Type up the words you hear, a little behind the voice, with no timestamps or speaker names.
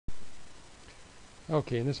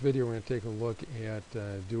Okay, in this video we're going to take a look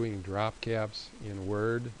at doing drop caps in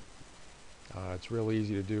Word. It's real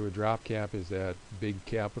easy to do. A drop cap is that big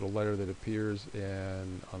capital letter that appears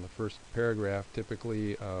on the first paragraph,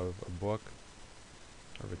 typically of a book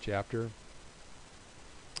or of a chapter.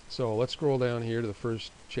 So let's scroll down here to the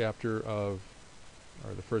first chapter or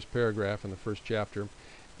the first paragraph in the first chapter,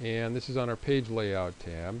 and this is on our page layout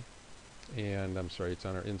tab, and I'm sorry, it's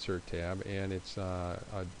on our insert tab, and it's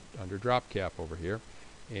under drop cap over here.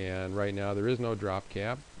 And right now there is no drop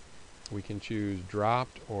cap. We can choose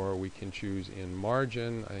dropped, or we can choose in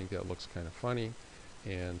margin. I think that looks kind of funny,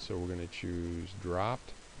 and so we're going to choose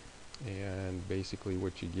dropped. And basically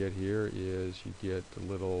what you get here is you get a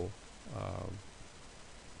little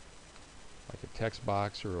like a text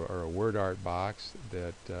box or a word art box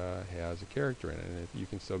that has a character in it, and you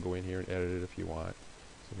can still go in here and edit it if you want.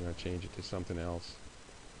 So I'm going to change it to something else,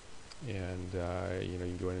 and you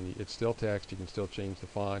can go in and it's still text. You can still change the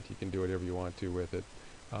font. You can do whatever you want to with it,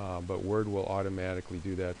 but Word will automatically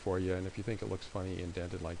do that for you. And if you think it looks funny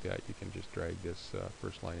indented like that, you can just drag this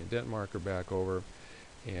first line indent marker back over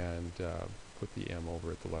and put the M over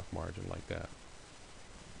at the left margin like that.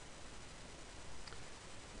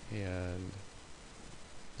 And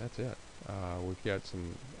that's it. We've got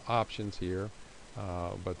some options here,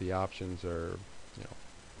 but the options are,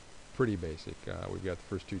 pretty basic. We've got the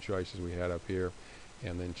first two choices we had up here,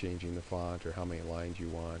 and then changing the font or how many lines you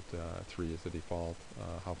want. 3 is the default.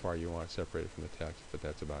 How far you want it separated from the text, but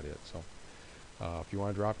that's about it. So if you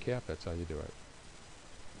want to drop cap, that's how you do it.